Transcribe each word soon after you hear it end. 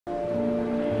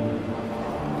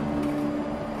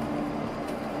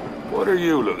What are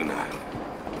you looking at?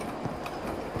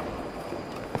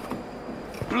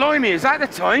 Blimey, is that the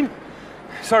time?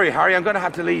 Sorry, Harry, I'm going to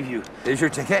have to leave you. There's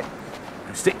your ticket.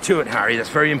 Stick to it, Harry.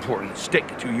 That's very important.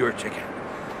 Stick to your ticket.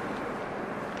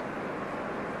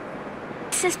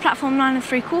 This is platform 9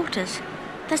 3/4.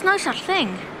 There's no such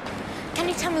thing. Can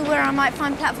you tell me where I might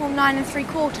find platform 9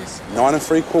 3/4? 9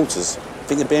 3/4?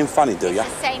 Think you're being funny, do you?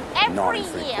 It's the same every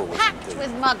year, packed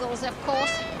with muggles, of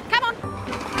course. Come on.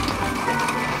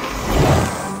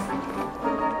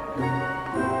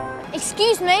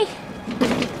 Excuse me.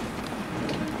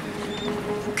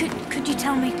 Could you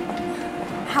tell me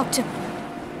how to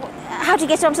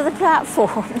get onto the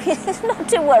platform? Not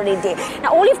to worry, dear.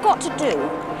 Now, all you've got to do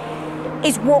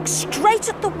is walk straight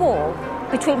at the wall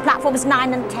between platforms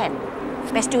 9 and 10.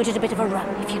 Best do it at a bit of a run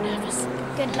if you're nervous.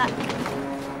 Good luck.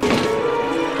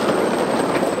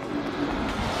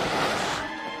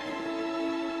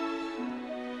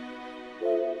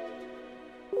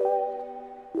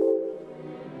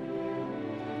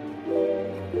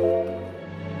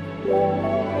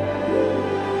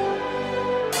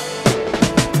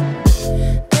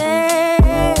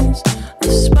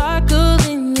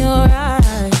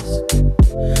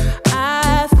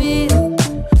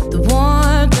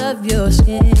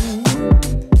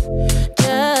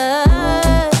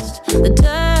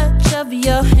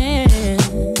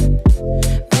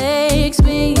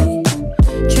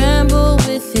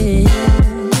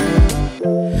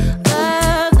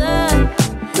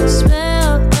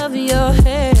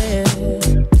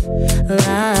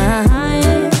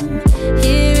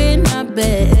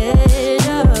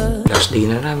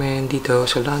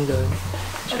 Sa London,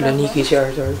 sila Nikki, si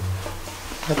Arthur,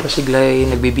 tapos si Glay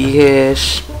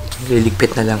nagbibihis,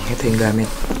 liligpit na lang. Ito yung gamit,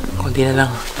 konti na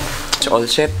lang. It's all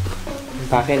set,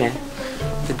 pake na.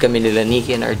 Dito kami nila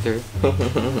Nikki and Arthur. Okay.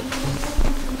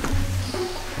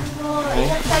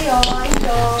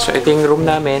 So ito yung room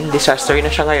namin, disaster na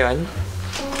siya ngayon,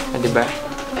 diba?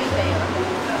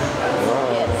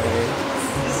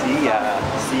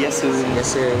 See ya soon.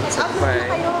 So, bye.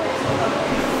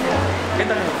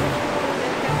 Ito na.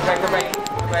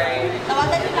 Bye.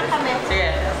 Tawagan niyo lang kami. Sige.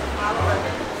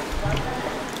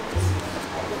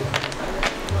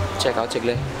 Check out,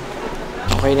 sigla.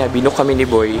 Okay na, binook kami ni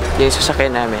Boy. Yung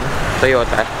sasakyan namin,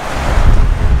 Toyota.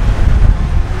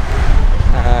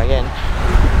 Yan.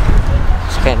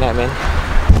 Sasakyan namin.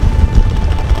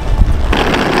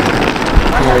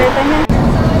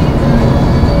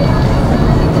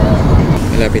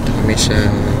 Malapit na kami sa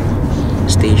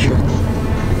station.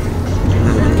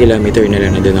 1 kilometer na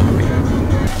lang na doon kami.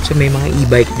 So may mga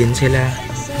e-bike din sila.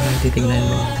 Titignan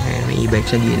mo. May e-bike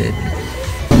sa gilid.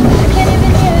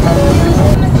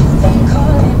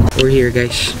 We're here,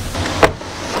 guys.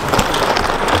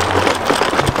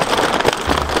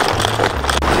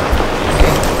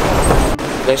 Okay.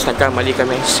 Guys, nagkamali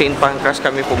kami. St. Pancras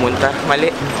kami pumunta.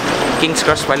 Mali. King's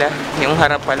Cross pala. Yung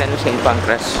harap pala ng St.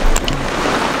 Pancras.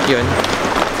 Yun.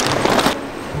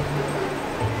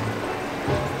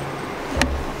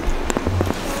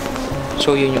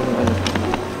 So yun yung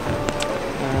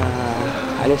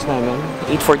alas namin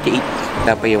 8:48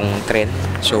 wala pa yung tren,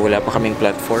 so wala pa kaming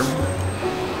platform,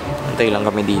 antay lang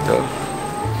kami dito.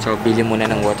 So bili muna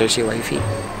ng water si wifey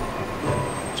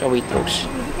sa Waitrose.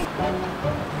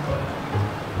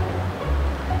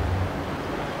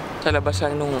 Sa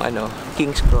labasan nung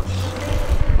King's Cross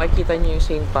makikita nyo yung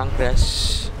St. Pancras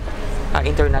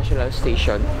International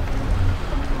Station.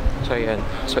 So yan,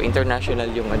 so international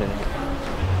yung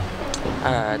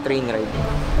train ride.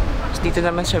 So, dito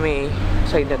naman sa may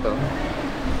side na to,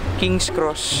 King's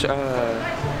Cross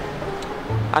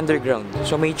underground.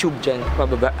 So may tube dyan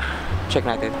pababa. Check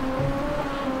natin.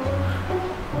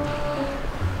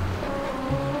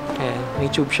 Ayan, may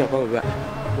tube siya pababa.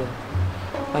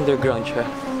 Underground siya,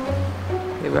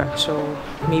 diba? So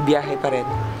may biyahe pa rin.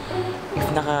 If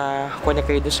naka-connect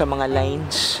kayo sa mga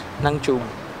lines ng tube,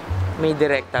 may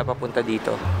direkta papunta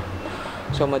dito.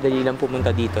 So madali lang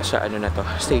pumunta dito sa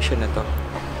station na to.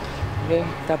 Okay,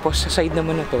 tapos sa side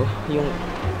naman na to, yung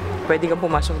pwede kang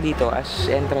pumasok dito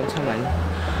as entrance naman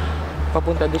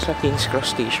papunta doon sa King's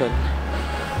Cross Station.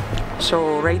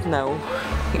 So right now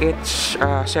it's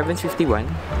 7:51.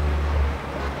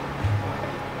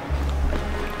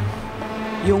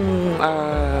 Yung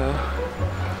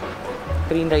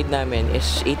train ride namin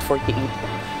is 8:48.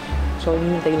 So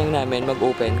hinihintay lang namin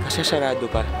mag-open kasi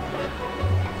sarado pa.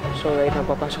 So right now,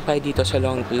 papasok tayo dito sa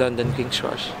London King's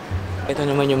Cross. Ito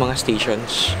naman yung mga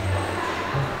stations.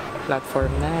 Platform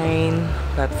 9,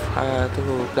 to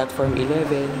platform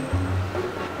 11.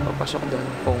 Papasok doon.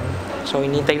 So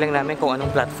hinihintay lang namin kung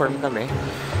anong platform kami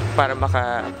para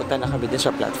makapunta na kami din sa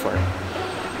platform.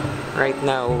 Right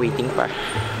now, waiting pa.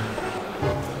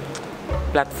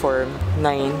 Platform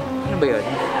 9. Ano ba yun?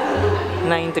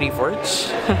 9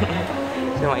 3/4.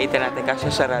 So, makita natin kasi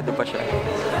sarado pa siya.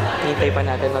 Hintay pa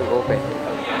natin mag-open.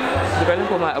 Hindi ko alam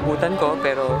kung maabutan ko,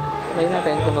 pero try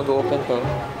natin kung mag-open to.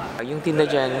 Yung tinda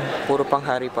dyan, puro pang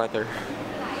Harry Potter.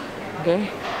 Okay?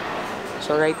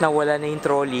 So, right now, wala na yung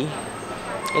trolley.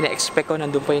 Ina-expect ko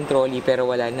nandun pa yung trolley, pero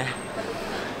wala na.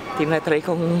 Tinatry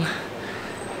kong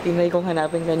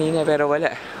hanapin kanina, pero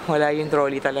wala. Wala yung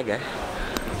trolley talaga.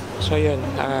 So, yun.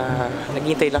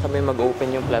 Naghintay lang kami mag-open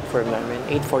yung platform namin.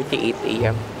 8:48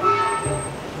 AM.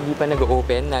 Hindi pa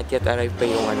nag-open. Not yet arrive pa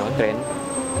yung trend.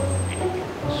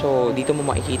 So, dito mo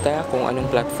makikita kung anong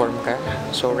platform ka.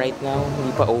 So, right now,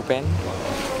 hindi pa open.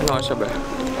 Ano oras ba?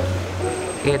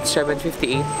 It's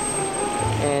 7:58.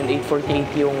 And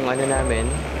 8:48 yung namin.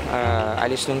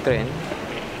 Alis ng trend.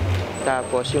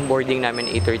 Tapos, yung boarding namin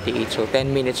 8:38. So,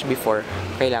 10 minutes before,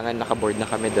 kailangan nakaboard na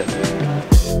kami doon.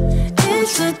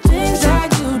 It's the things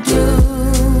that you do,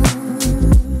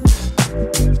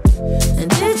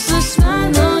 and it's the smile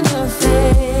on your face,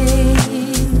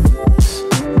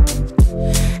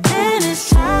 and as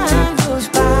time goes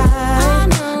by,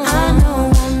 I know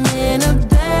I'm in a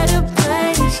better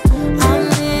place. I'm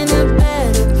in a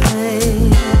better place.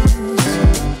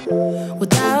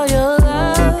 Without your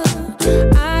love,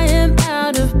 I am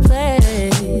out of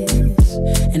place,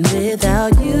 and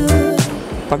without you.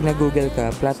 Pag nag-google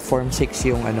ka, platform 6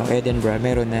 yung Edinburgh,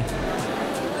 meron na.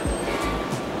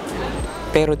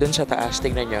 Pero dun sa taas,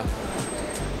 tignan nyo.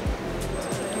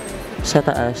 Sa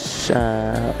taas,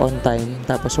 on time,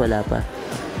 tapos wala pa.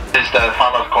 This is the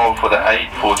final call for the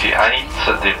 8:48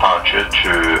 departure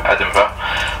to Edinburgh.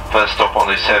 First stop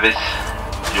on the service,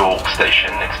 York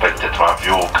Station, expected to have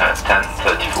York at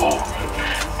 10:34.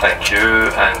 Thank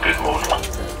you and good morning.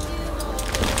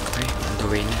 Okay, on the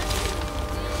way na.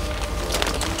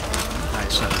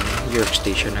 Sa York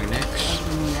Station ang next.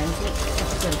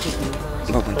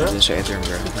 Papunta dun sa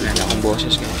Edinburgh. Wala na akong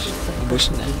boses, guys.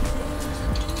 Ubos na.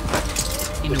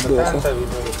 Inubo ko.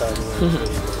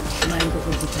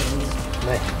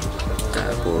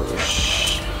 Tapos,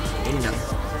 yun lang.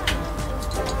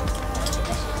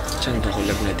 Saan ba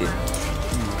kulab natin?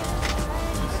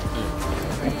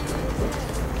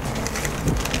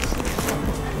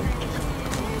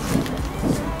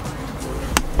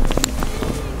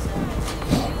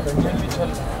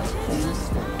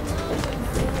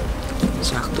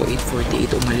 Sakto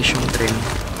 8:48 umalis yung tren.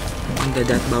 On the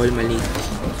dot, bawal malate.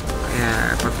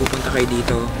 Kaya pag pupunta kayo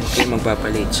dito, huwag kayo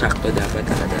magpapalate. Sakto dapat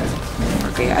talaga.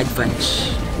 Or kaya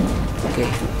advance. Okay.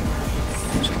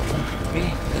 So,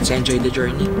 okay. Let's enjoy the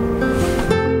journey.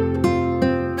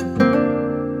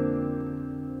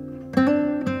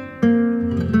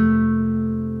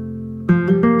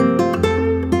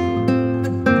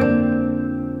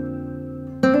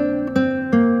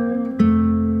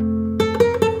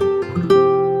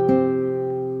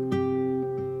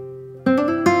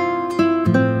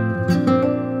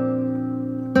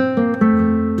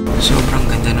 Sobrang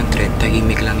ganda ng tren,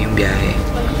 tahimik lang yung biyahe.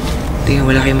 Tingnan,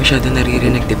 wala kayo masyado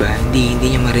naririnig, diba? Hindi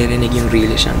niya maririnig yung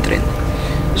release ng tren.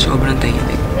 Sobrang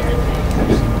tahimik.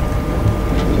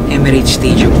 Emirates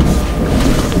Stadium.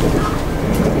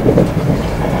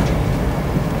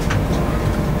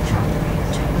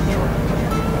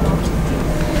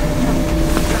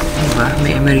 Diba?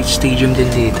 May Emirates Stadium din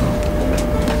dito.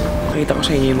 Pakita ko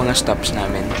sa inyo yung mga stops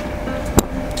namin.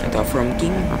 Ito, from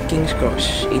King's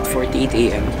Cross, 8:48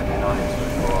 AM.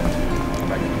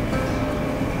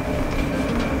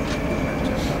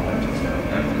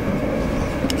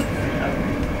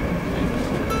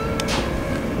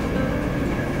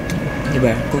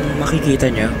 Diba? Kung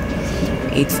makikita nyo,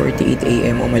 8:48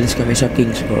 AM umalis kami sa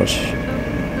King's Cross.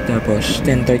 Tapos,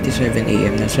 10:37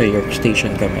 AM nasa York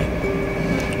Station kami.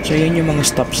 So, yun yung mga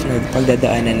stops na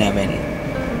pagdadaanan namin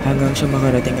hanggang sa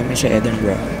makarating kami sa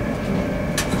Edinburgh.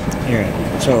 Here.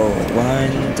 So,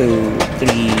 1, 2,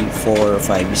 3, 4,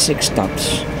 5, 6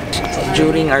 stops.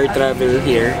 During our travel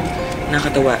here,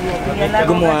 nakatawa,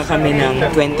 gumawa kami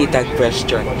ng 20 tag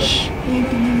questions.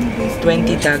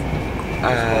 20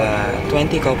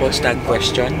 couples tag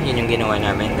question. Yun yung ginawa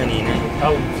namin kanina.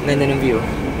 Ganda ng view.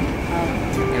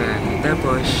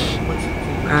 Tapos,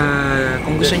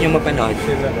 kung gusto nyo mapanood,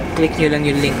 click nyo lang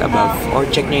yung link above or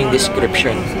check nyo yung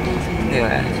description.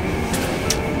 Diba?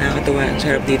 Nakakatuwa. Ang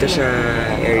sarap dito sa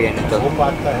area na to.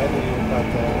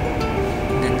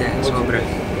 Ganda. Sobra.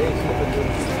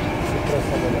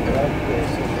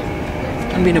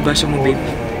 Ang binabasa mo, babe?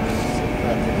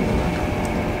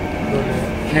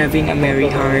 Having a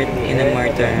merry heart in a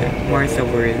Martha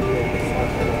world.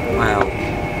 Wow.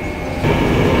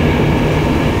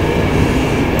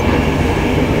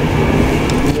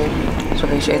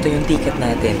 guys, ito yung ticket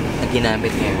natin na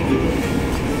ginamit ngayon.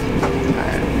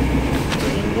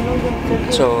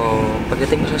 So,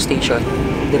 pagdating mo sa station,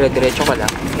 dire-diretso ka lang,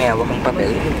 may hawak kang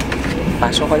papel.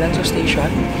 Pasok ka lang sa station,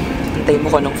 antay mo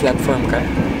kung anong platform ka.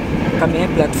 Kami,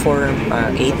 platform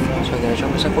 8. So, diretso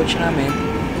mo sa coach namin.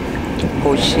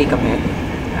 Coach C kami.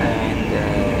 And,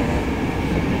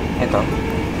 ito.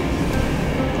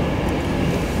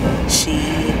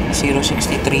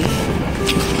 C063.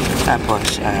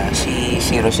 Tapos,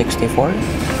 C064.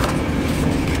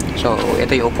 So,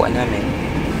 ito yung upuan namin.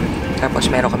 Tapos,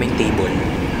 meron kaming table.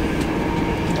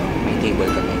 May table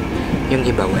kami. Yung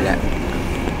iba, wala.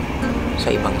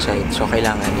 Sa ibang side. So,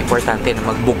 kailangan, importante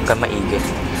na mag-book ka maigi.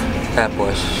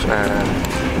 Tapos,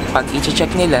 pag i-check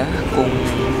nila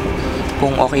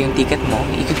kung okay yung ticket mo,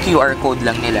 i-QR code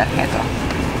lang nila. Eto.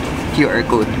 QR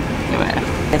code. Diba?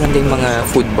 Meron din mga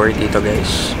food board dito,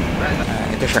 guys.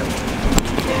 Ito siya.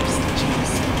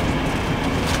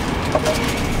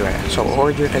 Diba? So,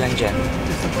 order ka lang dyan.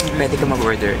 Pwede ka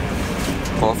mag-order.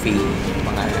 Coffee,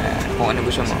 mga kung ano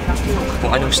gusto mo. Kung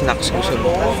anong snacks gusto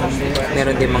mo.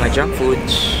 Meron din mga junk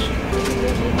foods.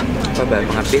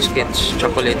 Mga biscuits,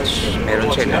 chocolates,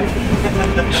 meron sila.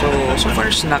 So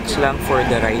far snacks lang for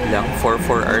the ride lang. For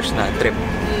 4 hours na trip.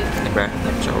 Diba?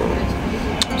 So,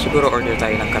 siguro order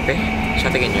tayo ng kape. Sa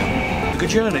tingin nyo.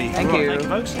 Good journey. Thank you.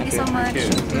 Thank you so much.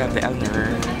 We have the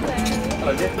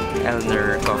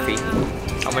Elner coffee.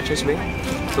 How much is it?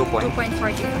 2.45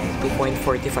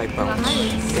 pounds.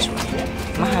 This one.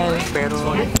 Mahal, pero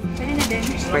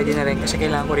pwede na rin kasi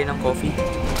kailangan ko rin ng coffee.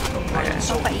 Ayan.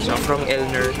 So from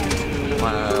Elner.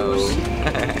 Wow.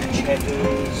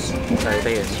 Sorry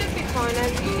tayo.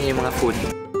 Yun yung mga food.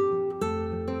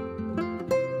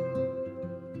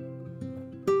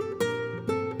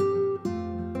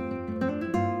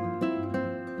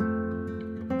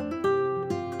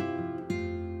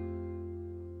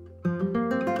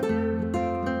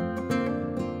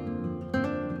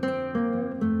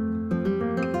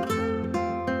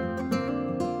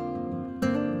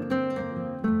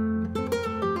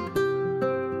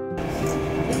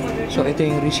 So, ito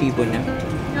yung resibo niya.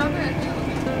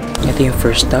 Ito yung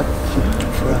first stop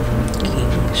from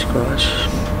King's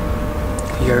Cross,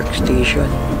 York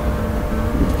Station.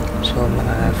 So,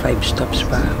 mga 5 stops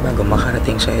pa bago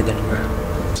makarating sa Edinburgh.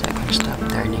 Second stop,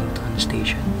 Darlington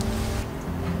Station.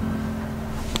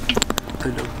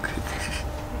 Tulog.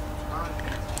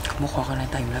 Mukha ka na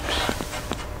time-lapse.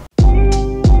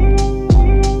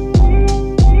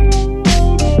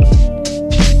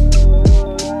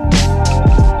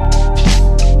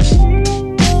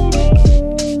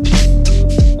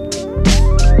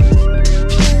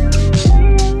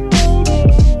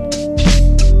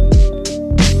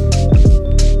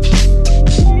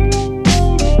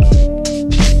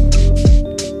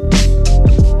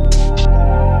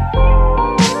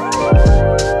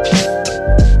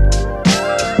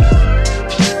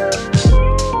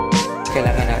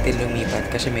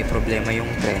 Kasi may problema yung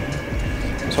tren.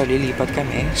 So, lilipat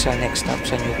kami sa next stop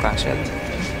sa Newcastle.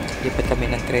 Lipat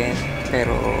kami ng tren.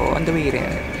 Pero, on the way rin.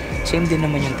 Same din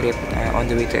naman yung trip. On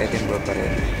the way to Edinburgh pa rin.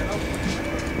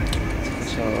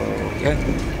 So, yun.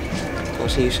 So,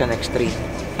 see you sa next train.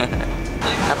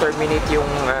 Na-terminate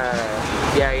yung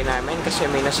biyahe namin kasi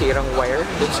may nasirang wire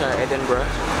dun sa Edinburgh.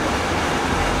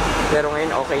 Pero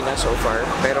ngayon okay na so far.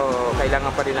 Pero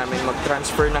kailangan pa rin namin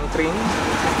mag-transfer ng train.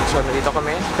 So nandito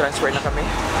kami, transfer na kami.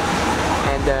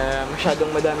 And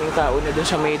masyadong madaming tao na dun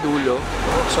sa may dulo.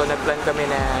 So nagplan kami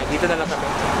na dito na lang kami.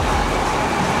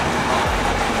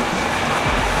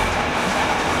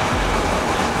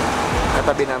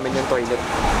 Katabi namin yung toilet.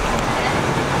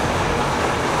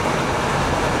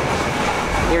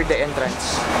 Near the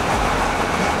entrance.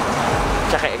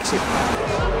 Tsaka exit.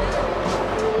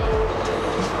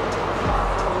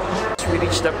 We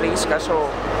reached the place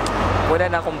kaso wala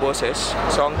na akong boses.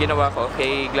 So ang ginawa ko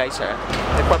kay Glyza,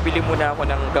 nagpabili muna ako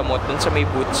ng gamot dun sa may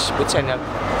boots and help.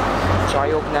 So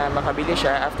I hope na makabili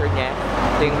siya. After niya,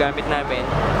 ito yung gamit namin.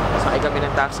 Sakay kami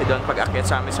ng taxi doon pag akyat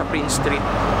sa amin sa Prince Street.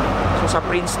 So sa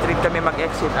Prince Street kami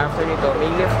mag-exit. After nito, may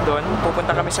lift doon.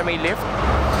 Pupunta kami sa may lift.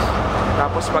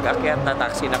 Tapos pag akyat na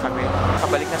taxi na kami.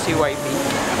 Kabalik na si YP,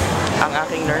 ang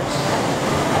aking nurse.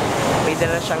 May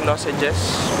dala siyang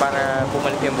lozenges para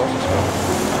bumalik yung boses ko.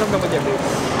 Anong gamot niya, babe?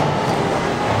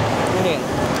 Ano yun?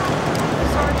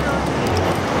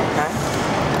 Ha?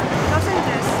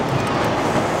 Lozenges.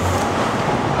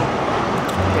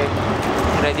 Okay.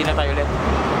 Ready na tayo ulit.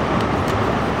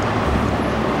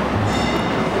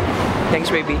 Thanks,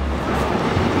 baby.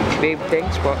 Babe,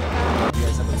 thanks po.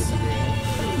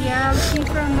 Yeah, she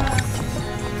from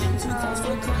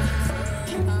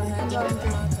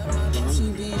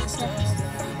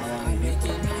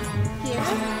Here?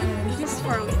 This is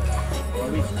for a week.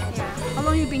 Yeah. How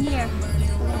long you been here?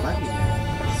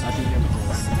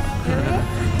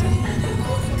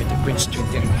 With the Prince Street.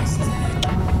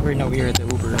 We're now here at the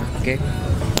Uber, okay?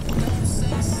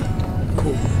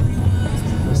 Cool.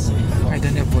 I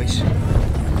don't have voice.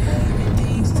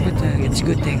 But it's a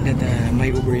good thing that my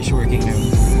Uber is working now.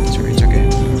 So it's okay.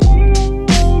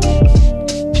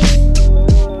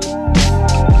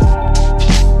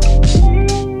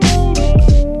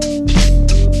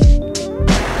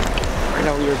 We're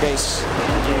now here, guys.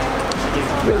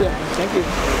 Thank you.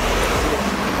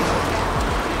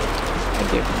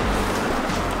 Thank you.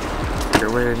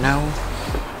 We're now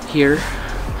here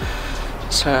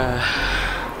sa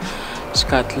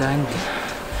Scotland.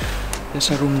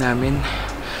 Nasa room namin.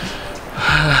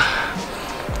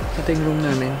 Ito yung room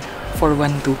namin.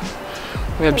 412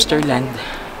 Websterland.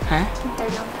 Ha?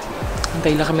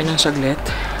 Antay lang kami ng saglit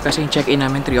kasi yung check-in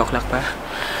namin 3 o'clock pa.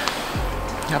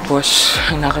 Tapos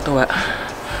ang nakakatawa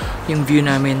yung view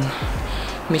namin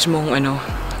mismong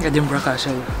Edinburgh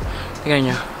Castle.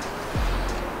 Tingnan nyo.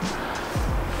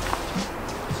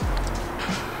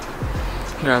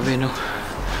 Grabe, no?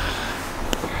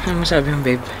 Ano masabi mo,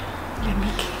 babe?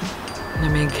 Lamig.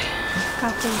 Lamig.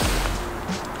 Kapag.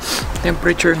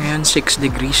 Temperature ngayon 6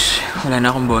 degrees. Wala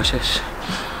na akong boses.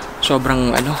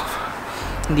 Sobrang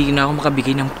hindi na ako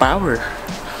makabigay ng power.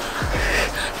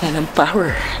 Wala ng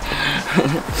power.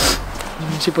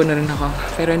 Sipon na rin ako.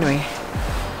 Pero anyway,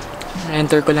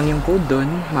 enter ko lang yung code doon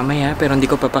mamaya, pero hindi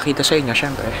ko papakita sa inyo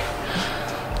syempre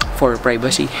for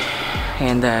privacy.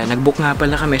 And nagbook nga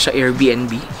pala kami sa Airbnb,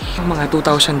 mga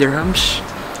 2,000 dirhams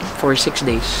for 6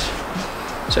 days.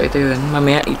 So ito yun,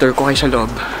 mamaya i-tour ko kayo sa loob.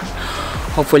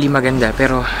 Hopefully maganda,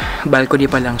 pero balcony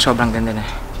pa lang, sobrang ganda na.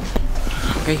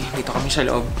 Okay, dito kami sa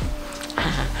loob.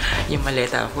 Yung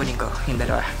maleta, kunin ko, yung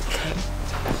dalawa. Okay.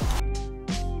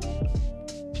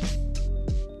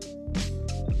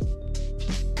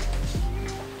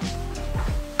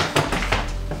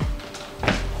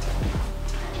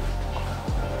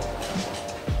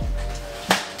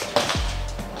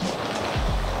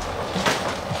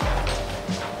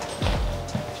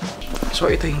 So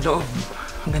ito yung loob.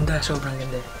 Ang ganda, sobrang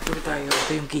ganda. Ito tayo,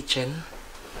 ito yung kitchen.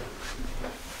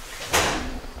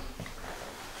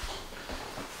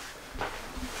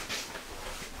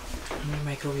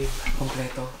 May microwave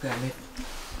kompleto gamit.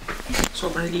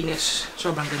 Sobrang linis,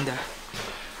 sobrang ganda.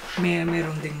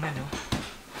 Meron ding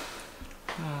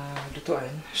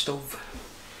lutuan, stove.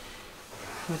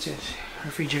 What's this?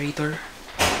 Refrigerator.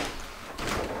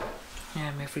 Yeah,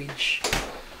 may fridge.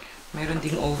 Meron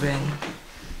ding oven.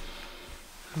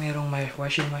 Merong may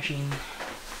washing machine,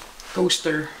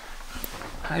 toaster,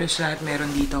 halos lahat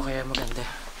meron dito kaya maganda.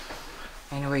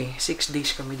 Anyway, 6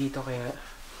 days kami dito kaya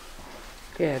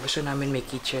gusto namin may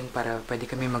kitchen para pwede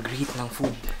kami mag-reheat ng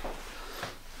food.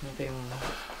 Ito yung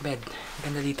bed,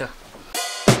 ganda dito.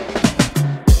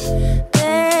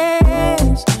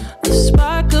 There's a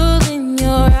sparkle in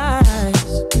your eyes.